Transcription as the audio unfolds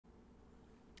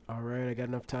Alright, I got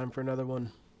enough time for another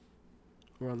one.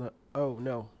 We're on the... Oh,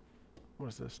 no. What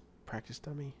is this? Practice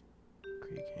dummy?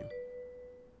 Create game.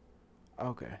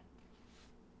 Okay.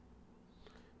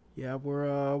 Yeah,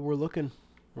 we're looking.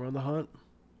 We're on the hunt.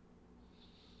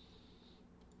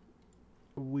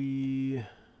 We're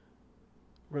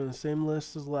on the same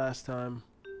list as last time.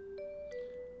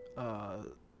 Uh,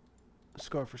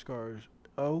 Scar for scars.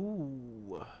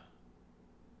 Oh.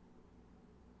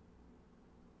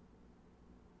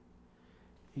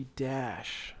 A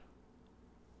dash.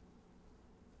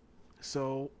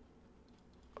 So,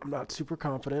 I'm not super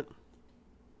confident.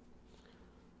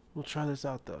 We'll try this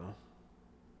out though.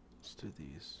 Let's do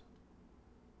these.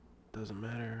 Doesn't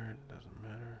matter. Doesn't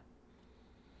matter.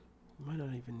 We might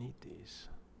not even need these.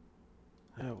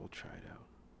 We'll try it out.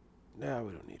 Nah,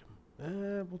 we don't need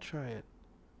them. We'll try it.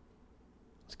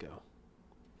 Let's go.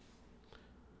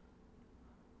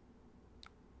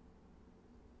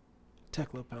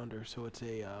 Teklo Pounder, so it's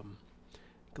a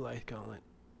Goliath Gauntlet.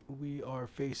 We are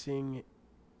facing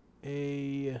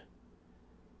a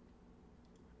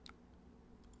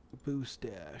boost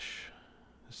dash.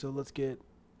 So let's get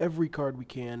every card we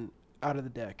can out of the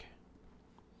deck.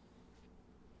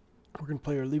 We're going to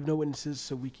play our Leave No Witnesses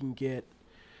so we can get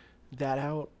that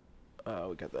out.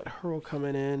 We got that Hurl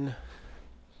coming in.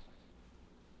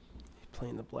 He's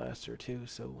playing the Blaster too,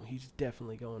 so he's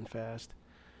definitely going fast.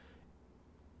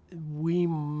 We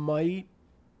might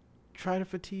try to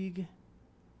fatigue.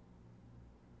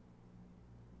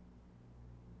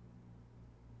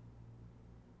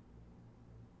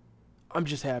 I'm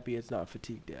just happy it's not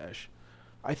fatigue dash.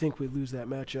 I think we lose that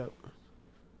matchup.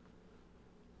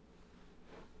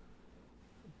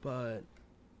 But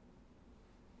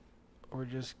we're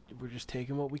just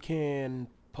taking what we can.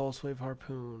 Pulse Wave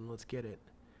Harpoon. Let's get it.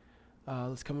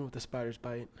 Let's come in with the Spider's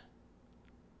Bite.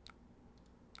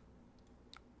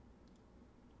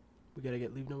 We gotta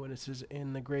get Leave No Witnesses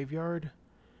in the graveyard.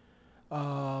 We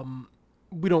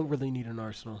don't really need an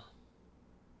arsenal.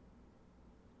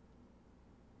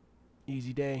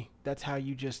 Easy day. That's how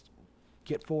you just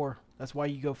get 4. That's why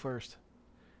you go first.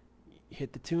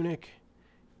 Hit the tunic.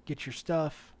 Get your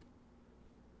stuff.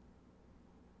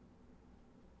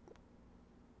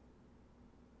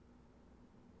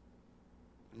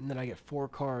 And then I get 4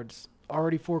 cards.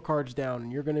 Already 4 cards down,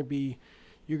 and you're gonna be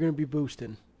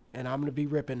boosting. And I'm gonna be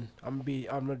ripping. I'm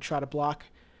gonna try to block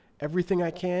everything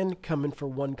I can, come in for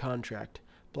 1 contract.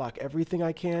 Block everything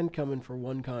I can, come in for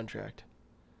 1 contract.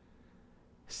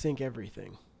 Sink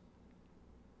everything.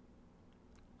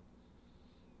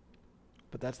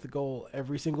 But that's the goal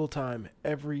every single time.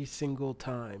 Every single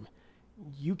time.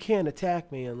 You can't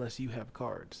attack me unless you have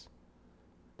cards.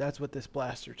 That's what this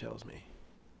blaster tells me.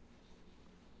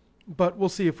 But we'll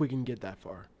see if we can get that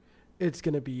far. It's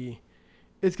gonna be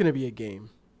a game.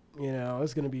 You know,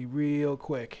 it's gonna be real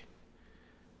quick.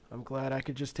 I'm glad I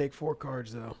could just take 4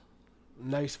 cards though.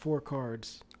 Nice 4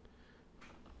 cards.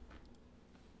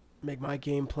 Make my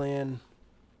game plan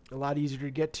a lot easier to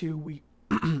get to. We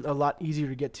a lot easier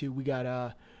to get to. We got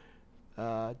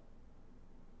at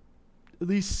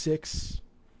least 6.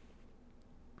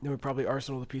 Then we probably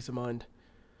Arsenal the Peace of Mind.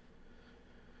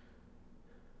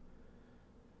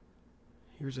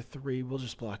 Here's a 3. We'll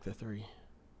just block the 3.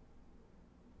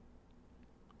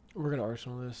 We're gonna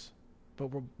Arsenal this, but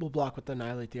we'll block with the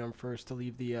Annihilate the Arm first to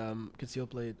leave the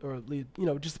Concealed Blade, or leave, you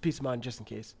know, just the Peace of Mind just in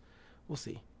case. We'll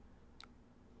see.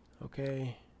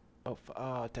 Okay. Oh,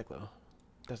 Teklo.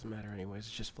 Doesn't matter anyways.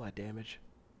 It's just flat damage.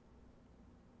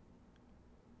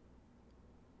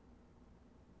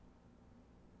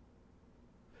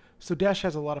 So Dash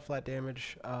has a lot of flat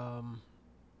damage.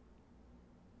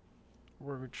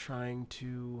 We're trying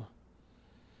to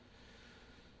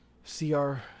see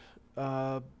our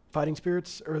Fighting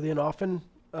Spirits early and often.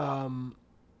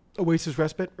 Oasis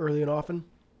Respite early and often.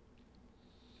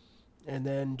 And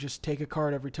then just take a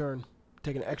card every turn.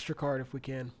 Take an extra card if we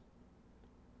can.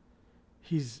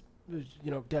 He's, you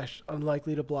know, Dash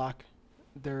unlikely to block.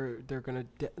 They're gonna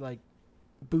like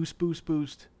boost.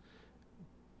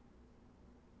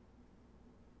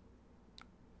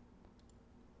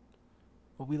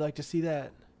 Well, we like to see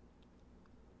that.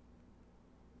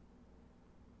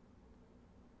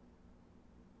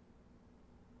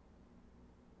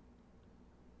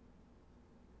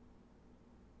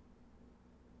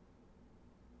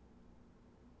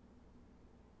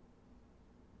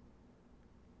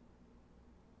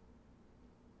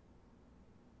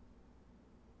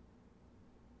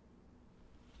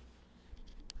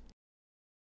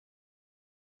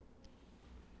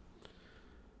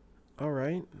 All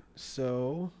right,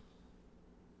 so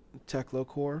Teklo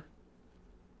Core.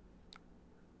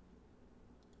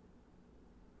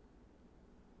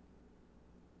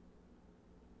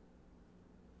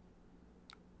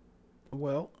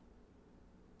 Well,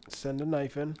 send a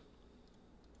knife in.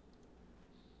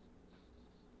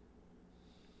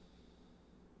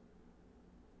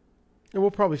 And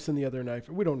we'll probably send the other knife.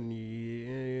 We don't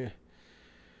need...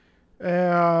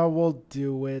 we'll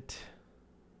do it.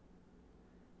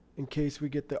 In case we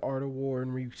get the Art of War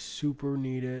and we super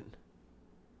need it.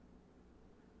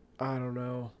 I don't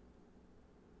know.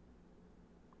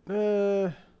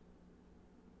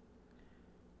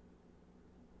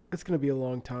 It's going to be a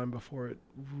long time before it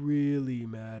really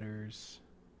matters.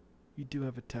 You do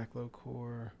have a Teklo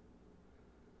core.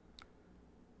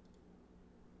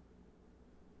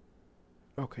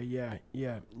 Okay, yeah.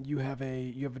 You have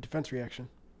a defense reaction.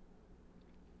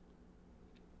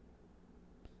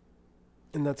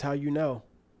 And that's how you know.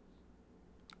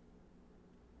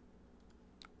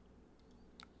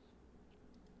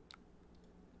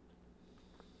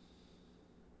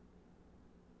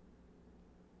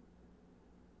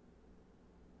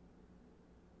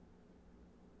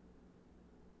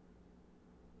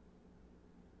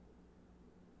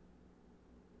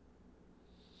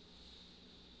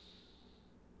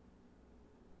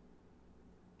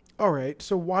 All right.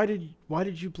 So why did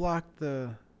you block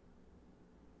the...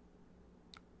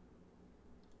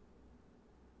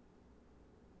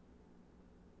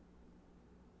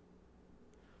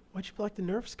 Why'd you block the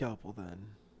nerve scalpel then?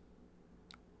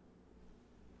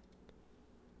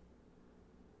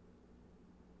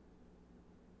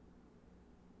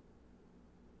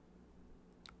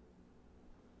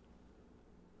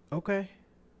 Okay.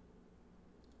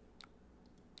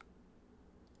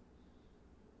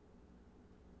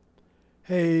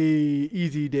 Hey,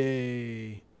 easy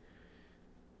day.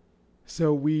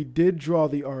 So we did draw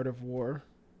the Art of War.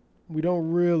 We don't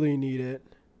really need it.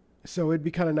 So it'd be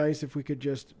kind of nice if we could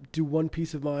just do one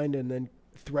piece of mind and then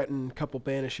threaten a couple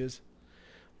banishes.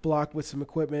 Block with some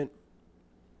equipment.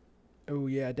 Oh,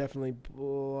 yeah, definitely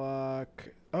block.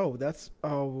 Oh, that's...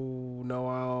 Oh, no.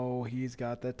 Oh, he's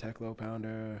got the Teklo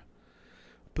Pounder.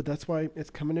 But that's why it's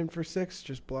coming in for 6.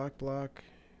 Just block.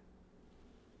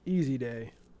 Easy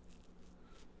day.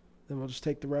 Then we'll just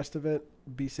take the rest of it.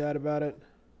 Be sad about it.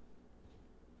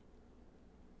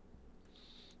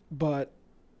 But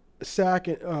sack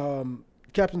it.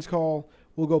 Captain's Call.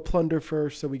 We'll go plunder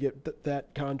first, so we get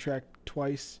that contract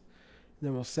twice.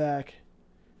 Then we'll sack.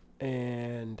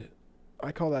 And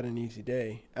I call that an easy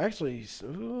day. Actually,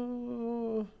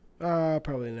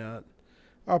 probably not.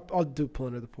 I'll do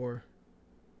Plunder the Poor.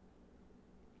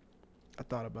 I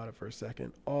thought about it for a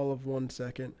second. All of 1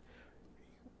 second.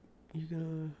 You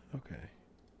gonna... Okay.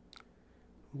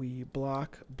 We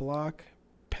block,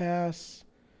 pass,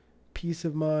 peace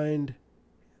of mind,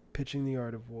 pitching the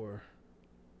Art of War.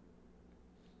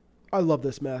 I love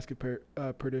this Mask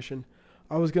of Perdition.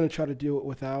 I was gonna try to do it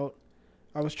without.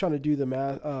 I was trying to do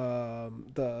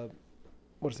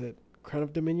what is it? Crown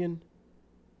of Dominion?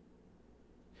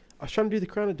 I was trying to do the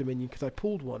Crown of Dominion because I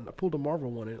pulled one. I pulled a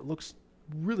Marvel one, and it looks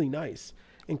really nice.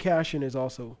 And Cash-In is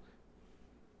also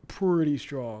pretty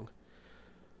strong.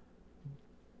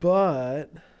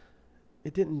 But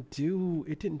it didn't do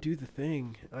the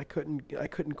thing. I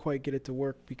couldn't quite get it to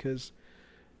work because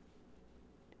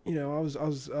I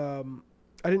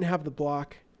didn't have the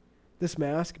block. This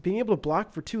mask, being able to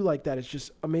block for 2 like that is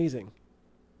just amazing.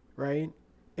 Right?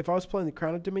 If I was playing the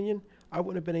Crown of Dominion, I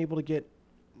wouldn't have been able to get,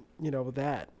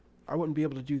 that. I wouldn't be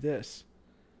able to do this.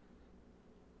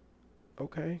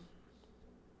 Okay.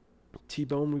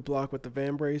 T-Bone we block with the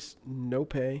Van Brace. No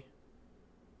pay.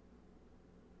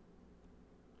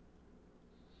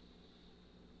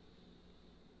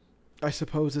 I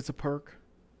suppose it's a perk.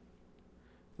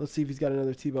 Let's see if he's got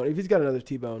another T-Bone. If he's got another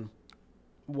T-Bone,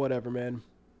 whatever, man.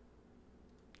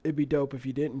 It'd be dope if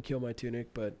he didn't kill my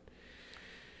Tunic, but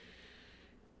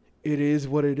it is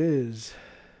what it is.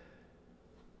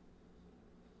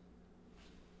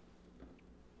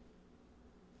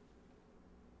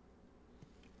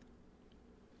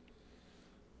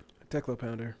 Teklo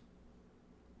Pounder.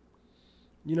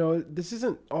 This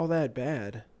isn't all that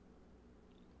bad.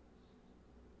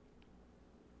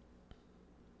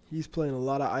 He's playing a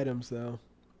lot of items, though.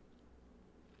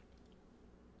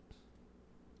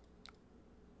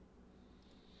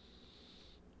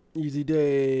 Easy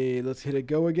day. Let's hit it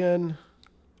go again.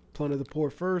 Plunder the Poor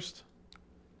first.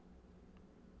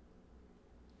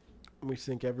 We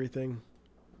sink everything.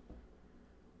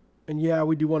 And yeah,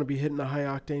 we do want to be hitting the high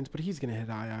octanes, but he's going to hit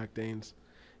high octanes.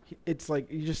 It's like,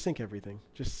 you just sink everything.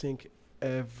 Just sink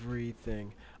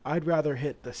everything. I'd rather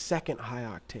hit the second high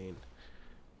octane.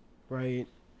 Right?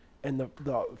 And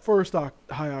the first high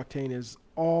octane is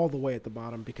all the way at the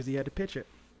bottom because he had to pitch it.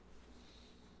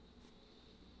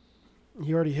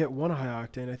 He already hit one high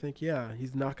octane, I think. Yeah,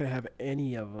 he's not going to have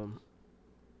any of them.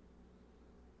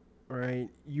 All right,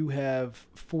 you have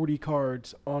 40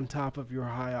 cards on top of your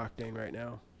high octane right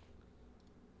now.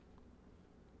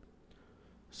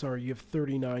 Sorry, you have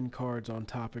 39 cards on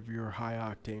top of your high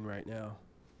octane right now.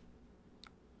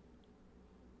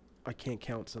 I can't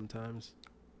count sometimes.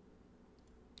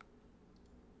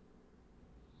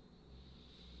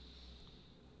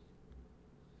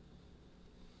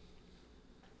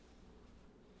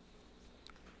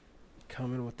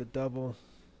 Coming with the double.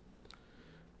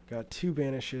 Got 2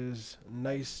 banishes.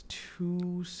 Nice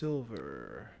 2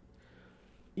 silver.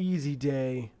 Easy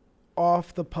day.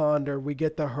 Off the ponder. We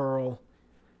get the hurl.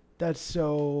 That's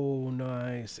so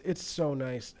nice. It's so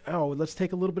nice. Oh, let's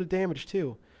take a little bit of damage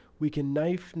too. We can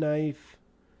knife. We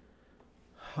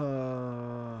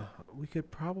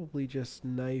could probably just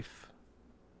knife.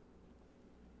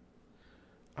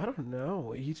 I don't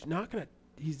know. He's not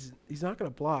gonna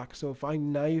block. So if I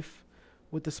knife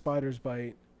with the spider's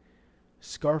bite,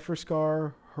 scar for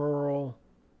scar, hurl,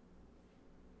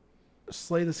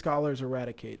 slay the scholars,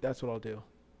 eradicate. That's what I'll do.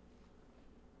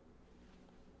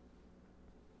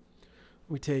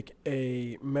 We take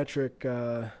a metric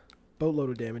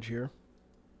boatload of damage here.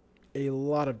 A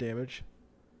lot of damage.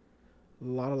 A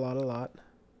lot.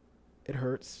 It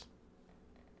hurts.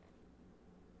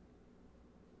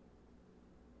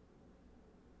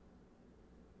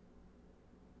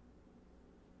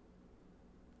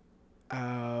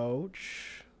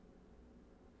 Ouch.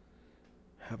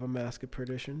 Have a Mask of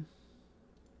Perdition.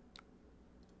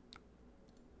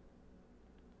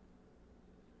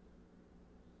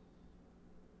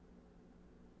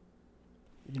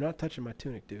 You're not touching my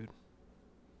tunic, dude.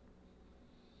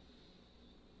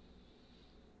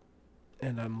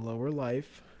 And I'm lower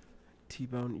life.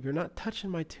 T-Bone, you're not touching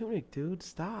my tunic, dude.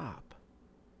 Stop.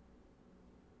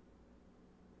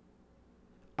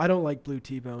 I don't like blue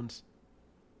T-Bones.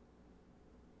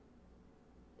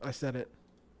 I said it.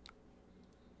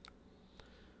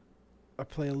 I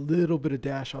play a little bit of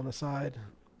dash on the side.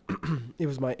 It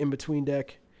was my in-between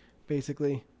deck,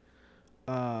 basically.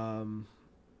 I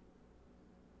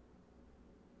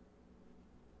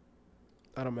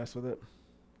don't mess with it.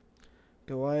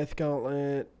 Goliath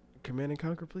Gauntlet. Command and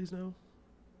Conquer, please, no?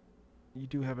 You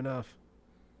do have enough.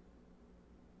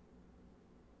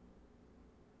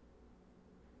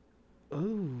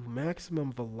 Ooh,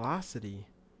 maximum velocity.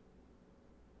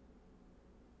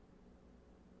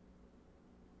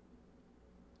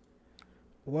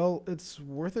 Well, it's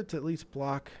worth it to at least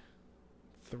block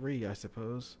 3, I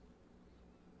suppose.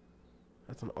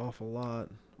 That's an awful lot.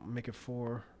 Make it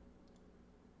 4.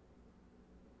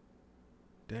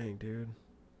 Dang, dude.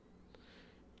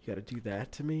 You gotta do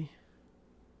that to me?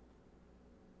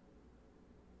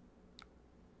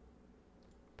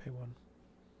 Pay 1.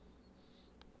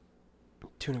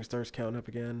 Tunic starts counting up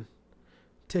again.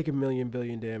 Take a million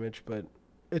billion damage, but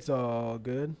it's all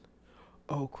good.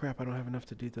 Oh crap, I don't have enough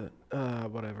to do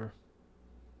that. Whatever.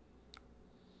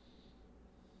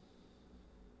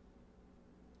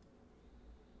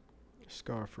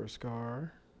 Scar for a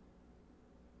scar.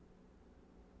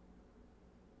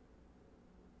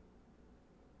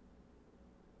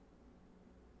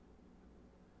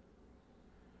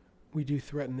 We do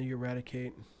threaten the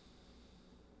eradicate.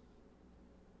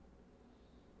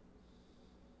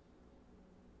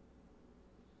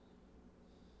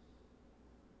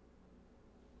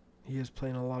 He is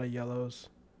playing a lot of yellows.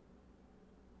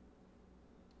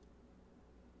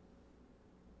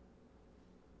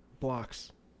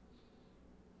 Blocks.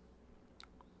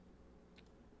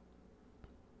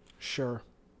 Sure.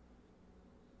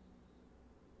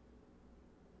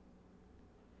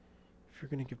 If you're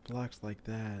gonna give blocks like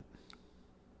that.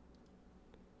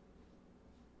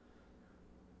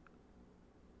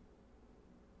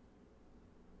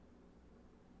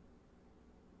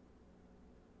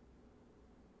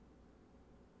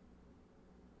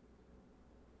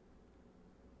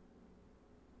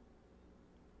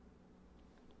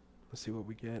 Let's see what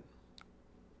we get.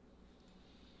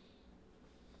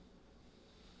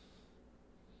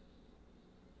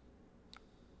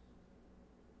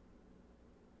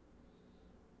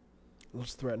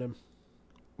 Let's threaten him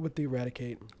with the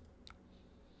eradicate.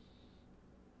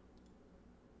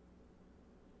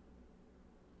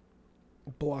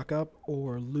 Block up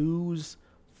or lose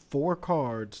 4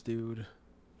 cards, dude.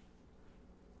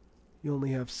 You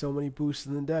only have so many boosts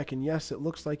in the deck, and yes, it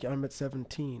looks like I'm at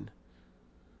 17.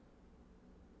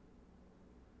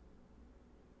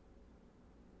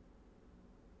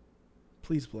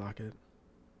 Please block it.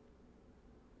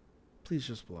 Please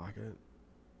just block it.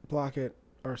 Block it.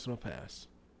 Arsenal pass.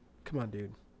 Come on,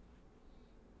 dude.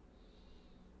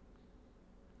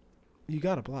 You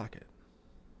gotta block it.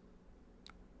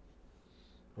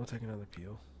 We'll take another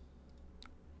peel.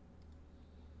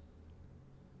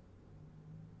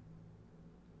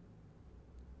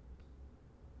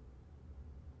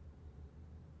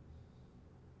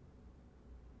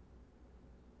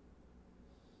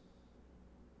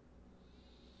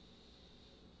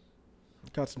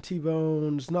 Got some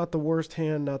T-bones. Not the worst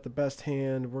hand, not the best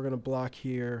hand. We're going to block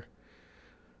here.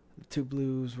 The 2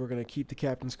 blues. We're going to keep the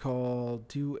captain's call.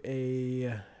 Do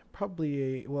a...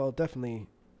 Probably a... Well, definitely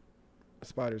a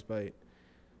spider's bite.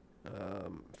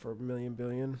 For a million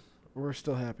billion. We're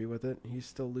still happy with it. He's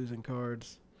still losing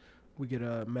cards. We get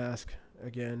a mask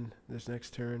again this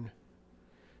next turn.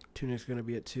 Tunic's going to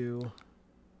be at 2.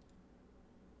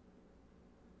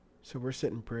 So we're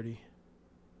sitting pretty.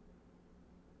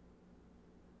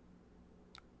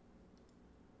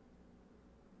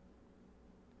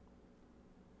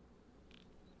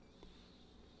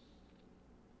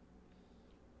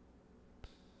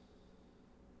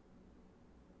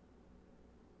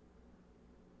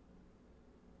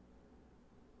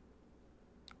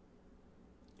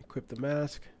 Equip the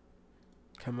mask.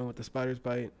 Come in with the spider's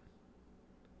bite.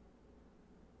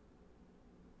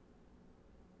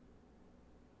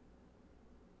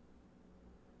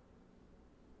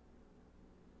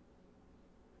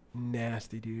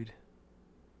 Nasty, dude.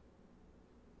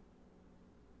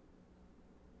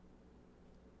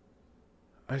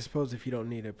 I suppose if you don't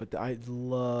need it, but I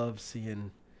love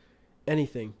seeing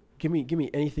anything. Give me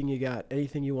anything you got,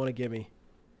 anything you want to give me.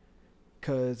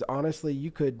 Cause honestly,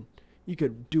 you could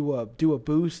do a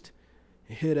boost,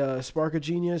 hit a spark of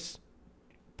genius,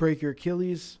 break your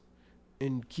Achilles,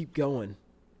 and keep going,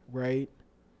 right?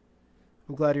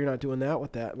 I'm glad you're not doing that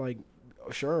with that. Like,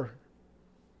 sure.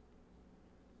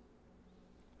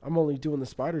 I'm only doing the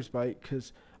spider's bite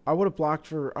because I would have blocked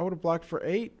for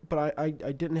 8, but I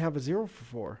didn't have a 0 for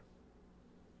 4.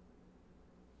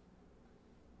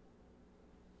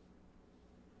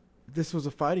 If this was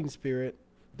a fighting spirit,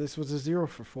 this was a 0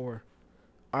 for 4.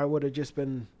 I would have just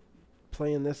been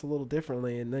playing this a little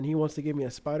differently, and then he wants to give me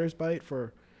a spider's bite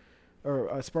for, or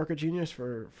a spark of genius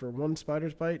for 1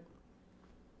 spider's bite.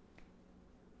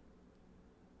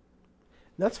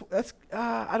 That's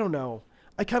I don't know.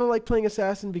 I kind of like playing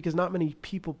assassin because not many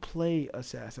people play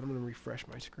assassin. I'm going to refresh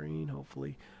my screen,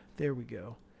 hopefully. There we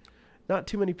go. Not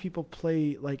too many people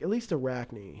play, like, at least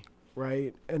Arakni,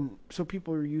 right? And so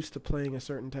people are used to playing a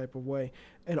certain type of way.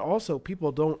 And also,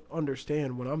 people don't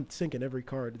understand when I'm sinking every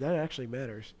card. That actually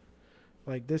matters.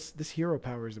 Like, this hero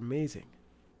power is amazing.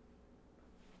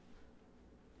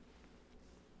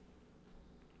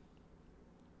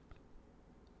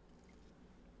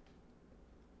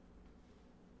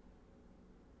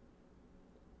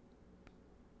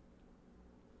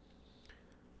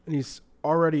 And he's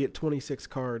already at 26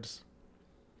 cards.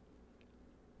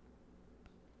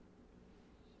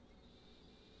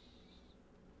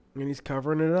 And he's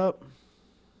covering it up.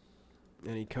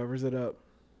 And he covers it up.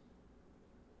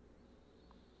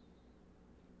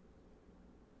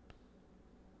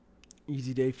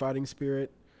 Easy day fighting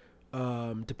spirit.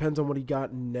 Depends on what he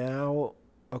got now.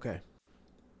 Okay.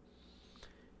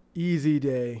 Easy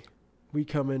day. We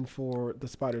come in for the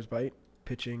spider's bite.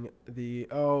 Pitching the...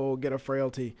 Oh, get a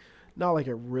frailty. Not like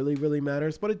it really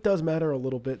matters, but it does matter a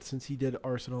little bit since he did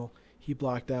Arsenal. He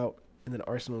blocked out and then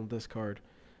Arsenal this card.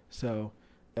 So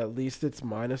at least it's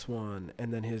 -1.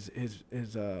 And then his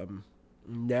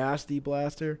nasty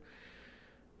blaster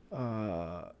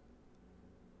can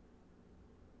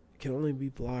only be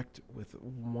blocked with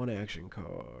 1 action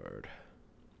card.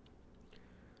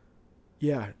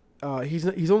 Yeah, he's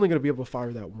only going to be able to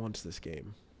fire that once this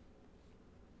game.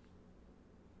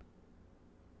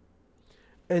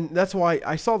 And that's why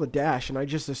I saw the dash and I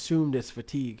just assumed it's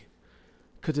fatigue.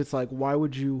 Because it's like, why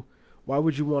would you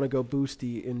want to go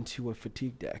boosty into a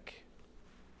fatigue deck?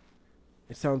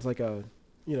 It sounds like a,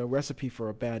 recipe for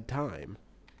a bad time.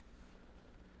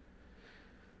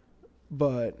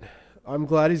 But I'm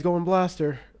glad he's going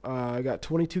blaster. I got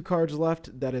 22 cards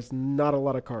left. That is not a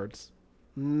lot of cards.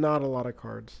 Not a lot of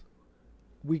cards.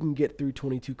 We can get through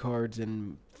 22 cards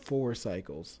in 4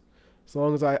 cycles. As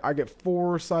long as I get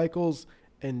 4 cycles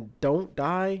and don't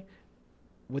die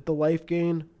with the life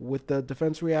gain, with the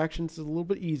defense reactions, it's a little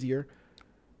bit easier.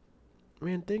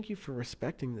 Man, thank you for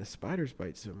respecting the spider's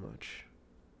bite so much.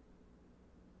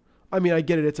 I mean, I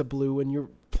get it, it's a blue, and you're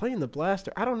playing the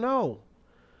blaster. I don't know.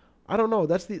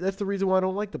 That's the reason why I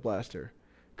don't like the blaster.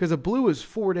 Because a blue is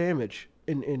 4 damage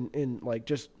in like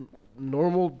just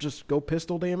normal, just go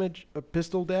pistol damage, a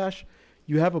pistol dash.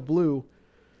 You have a blue.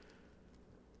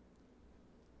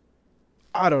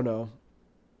 I don't know.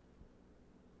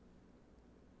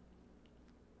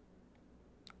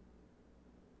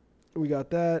 We got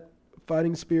that.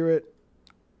 Fighting Spirit.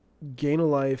 Gain a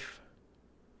life.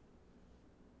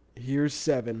 Here's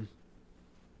 7.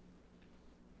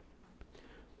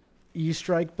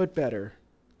 E-Strike, but better.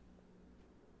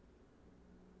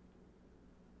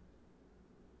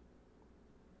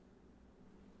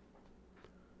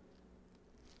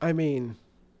 I mean,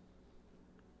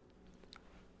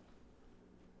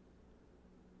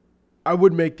 I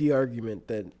would make the argument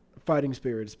that Fighting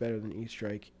Spirit is better than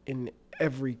E-Strike in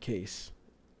every case.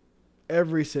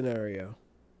 Every scenario.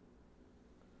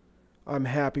 I'm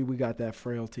happy we got that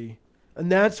frailty.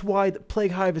 And that's why the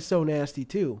Plague Hive is so nasty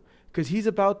too. Because he's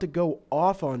about to go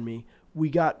off on me. We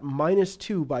got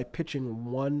 -2 by pitching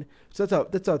 1. So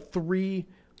that's a 3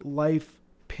 life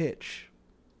pitch.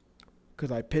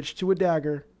 Because I pitched to a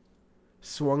dagger.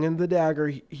 Swung in the dagger.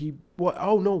 He what?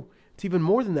 Oh no. It's even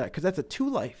more than that. Because that's a 2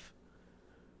 life.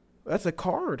 That's a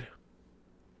card.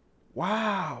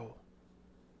 Wow.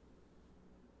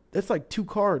 That's like 2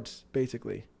 cards,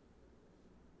 basically.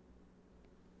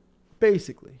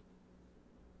 Basically.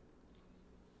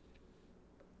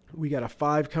 We got a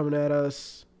 5 coming at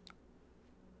us.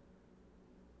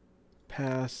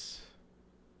 Pass.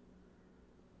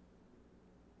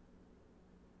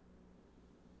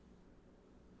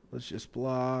 Let's just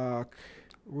block.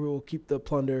 We'll keep the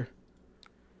plunder.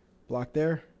 Block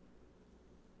there.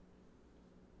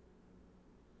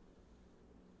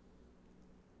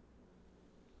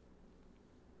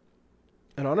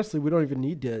 And honestly, we don't even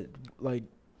need to, like,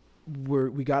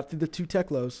 we got through the 2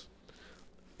 Teklos.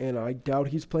 And I doubt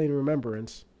he's playing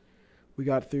Remembrance. We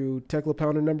got through Tekla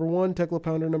Pounder number 1, Tekla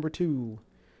Pounder number 2.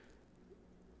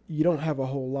 You don't have a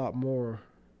whole lot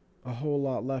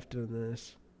left in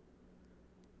this.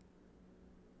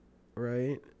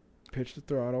 Right? Pitch the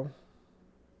throttle.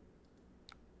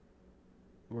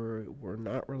 We're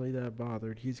not really that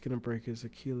bothered. He's going to break his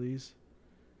Achilles.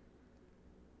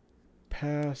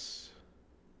 Pass.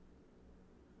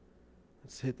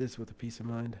 Let's hit this with a peace of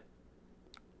mind.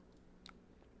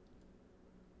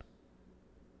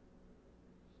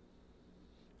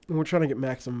 And we're trying to get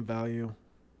maximum value.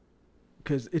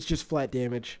 Because it's just flat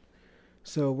damage.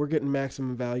 So we're getting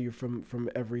maximum value from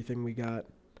everything we got.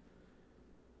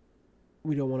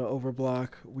 We don't want to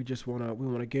overblock. We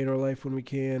want to gain our life when we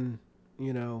can.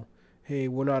 You know, hey,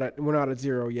 we're not at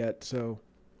 0 yet, so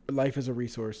life is a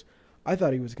resource. I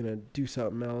thought he was gonna do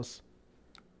something else.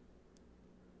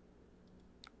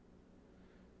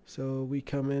 So we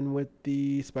come in with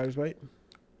the Spider's Bite,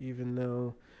 even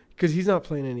though, because he's not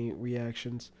playing any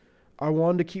reactions. I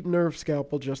wanted to keep Nerve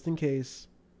Scalpel just in case.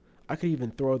 I could even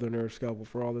throw the Nerve Scalpel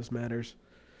for all this matters.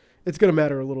 It's gonna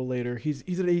matter a little later.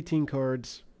 He's at 18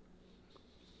 cards.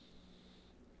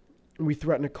 We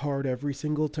threaten a card every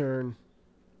single turn,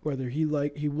 whether he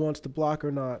wants to block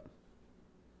or not.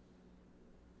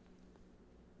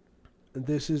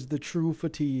 This is the true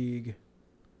fatigue.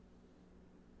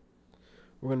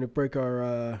 We're going to break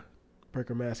our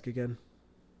mask again.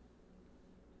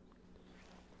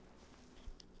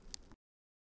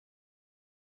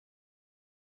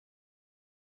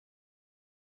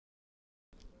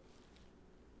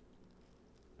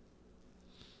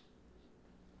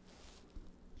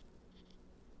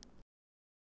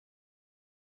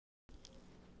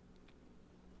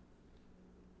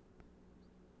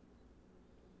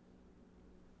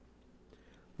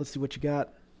 Let's see what you got.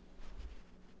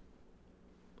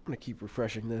 I'm going to keep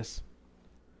refreshing this.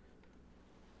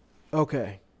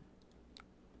 Okay.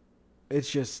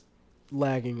 It's just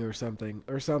lagging or something.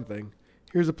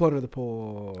 Here's a Plunder the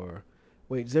Poor.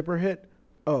 Wait, zipper hit?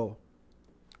 Oh.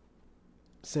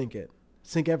 Sink it.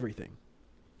 Sink everything.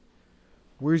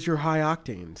 Where's your high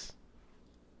octanes?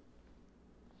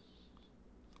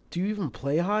 Do you even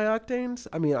play high octanes?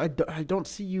 I mean, I don't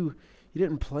see you. You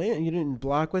didn't play it. You didn't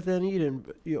block with any. You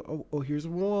didn't. Oh, here's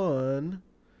 1.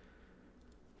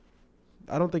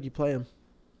 I don't think you play him.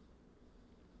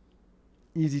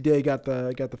 Easy Day got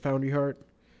the Foundry Heart.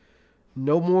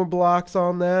 No more blocks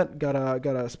on that. Got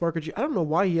a Spark of G. I don't know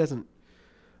why he hasn't.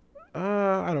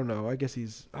 I don't know. I guess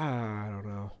he's. I don't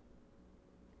know.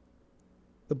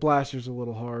 The Blaster's a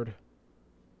little hard.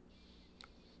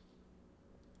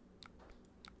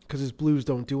 Because his blues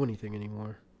don't do anything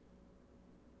anymore.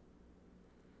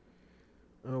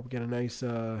 Oh, we got a nice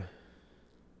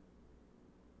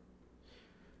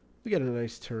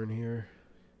turn here.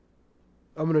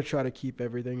 I'm gonna try to keep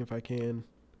everything if I can.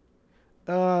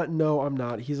 No, I'm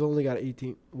not. He's only got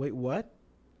 18. Wait, what?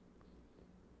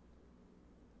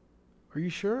 Are you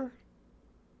sure?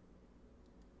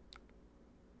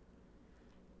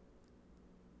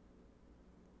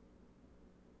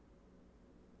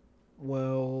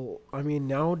 Well, I mean,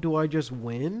 now do I just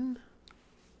win?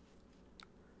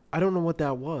 I don't know what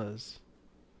that was.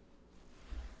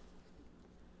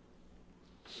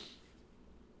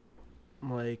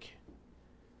 Like,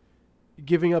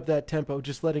 giving up that tempo,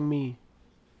 just letting me...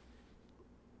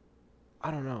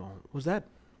 I don't know. Was that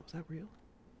real?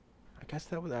 I guess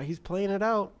that was... he's playing it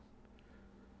out.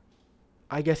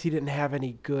 I guess he didn't have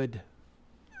any good...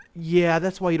 Yeah,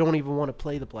 that's why you don't even want to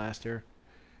play the blaster.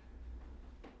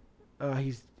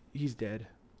 He's dead.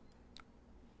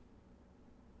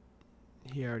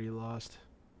 He already lost.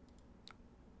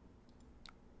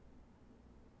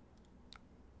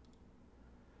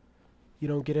 You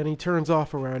don't get any turns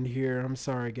off around here. I'm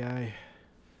sorry, guy.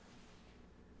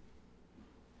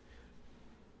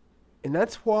 And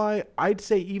that's why I'd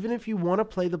say even if you want to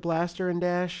play the blaster and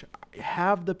dash,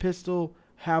 have the pistol,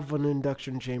 have an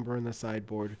induction chamber in the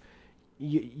sideboard.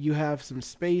 You have some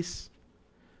space.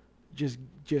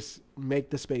 Just make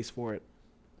the space for it.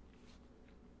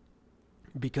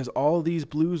 Because all these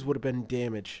blues would have been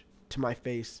damage to my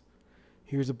face.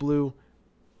 Here's a blue,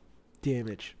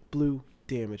 damage, blue,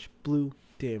 damage, blue,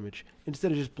 damage.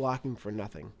 Instead of just blocking for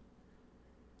nothing.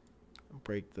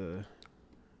 Break the...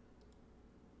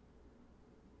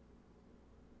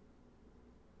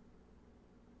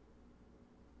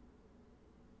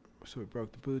 So we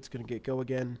broke the boots, gonna go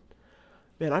again.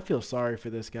 Man, I feel sorry for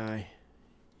this guy.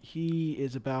 He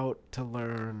is about to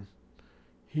learn.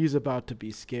 He's about to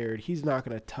be scared. He's not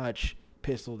gonna touch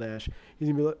pistol dash. He's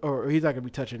gonna be like, or he's not gonna be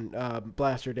touching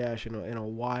blaster dash in a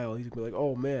while. He's gonna be like,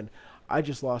 oh man, I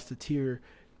just lost to tier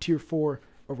 4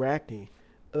 Arakni.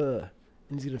 And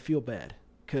he's gonna feel bad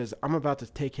because I'm about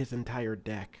to take his entire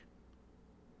deck.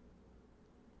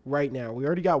 Right now, we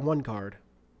already got one card.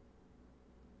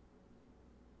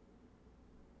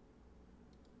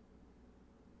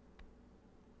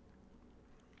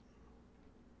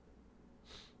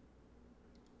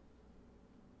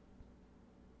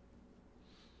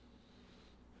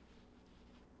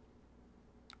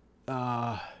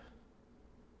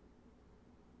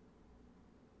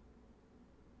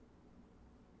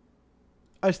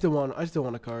 I still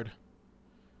want a card.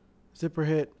 Zipper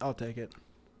hit, I'll take it.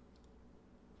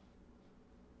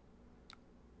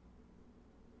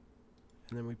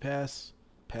 And then we pass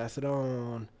it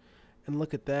on. And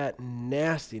look at that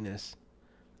nastiness.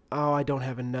 Oh, I don't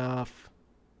have enough.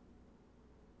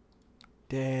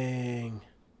 Dang.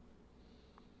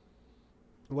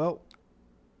 Well,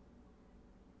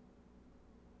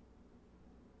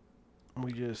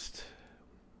 we just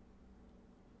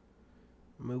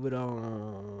move it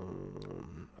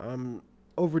on. I'm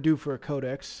overdue for a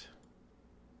codex.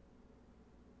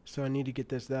 So I need to get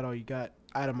that all you got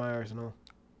out of my arsenal.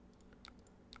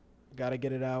 Gotta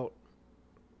get it out.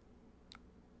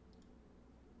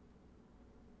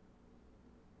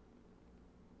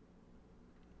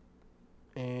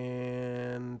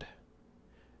 And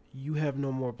you have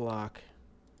no more block.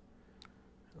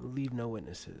 Leave no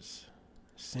witnesses.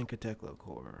 Sink a Teklo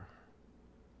core.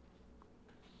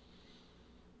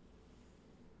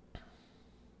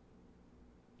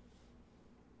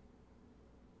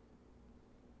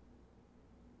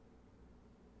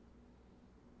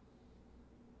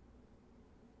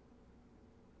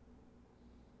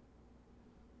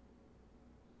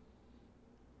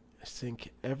 Sink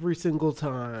every single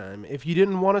time. If you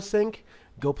didn't want to sink,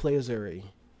 go play Azuri.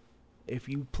 If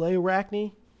you play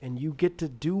Arakni and you get to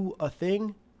do a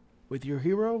thing with your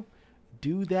hero,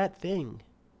 do that thing.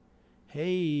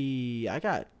 Hey, I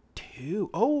got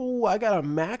 2. Oh, I got a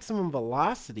maximum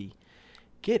velocity.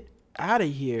 Get out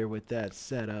of here with that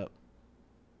setup.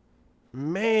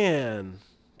 Man,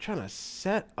 trying to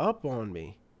set up on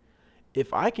me.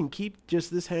 If I can keep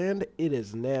just this hand, it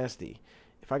is nasty.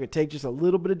 If I could take just a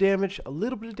little bit of damage,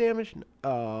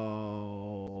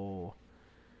 oh.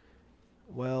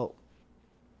 Well,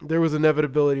 there was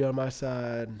inevitability on my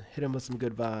side. Hit him with some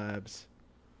good vibes.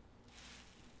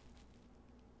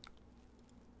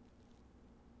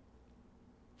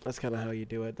 That's kind of how you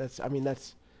do it. That's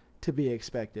to be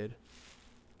expected.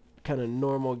 Kind of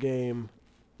normal game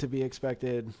to be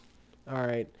expected. All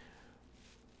right.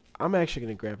 I'm actually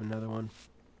going to grab another one.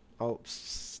 I'll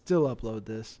still upload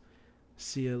this.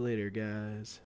 See you later, guys.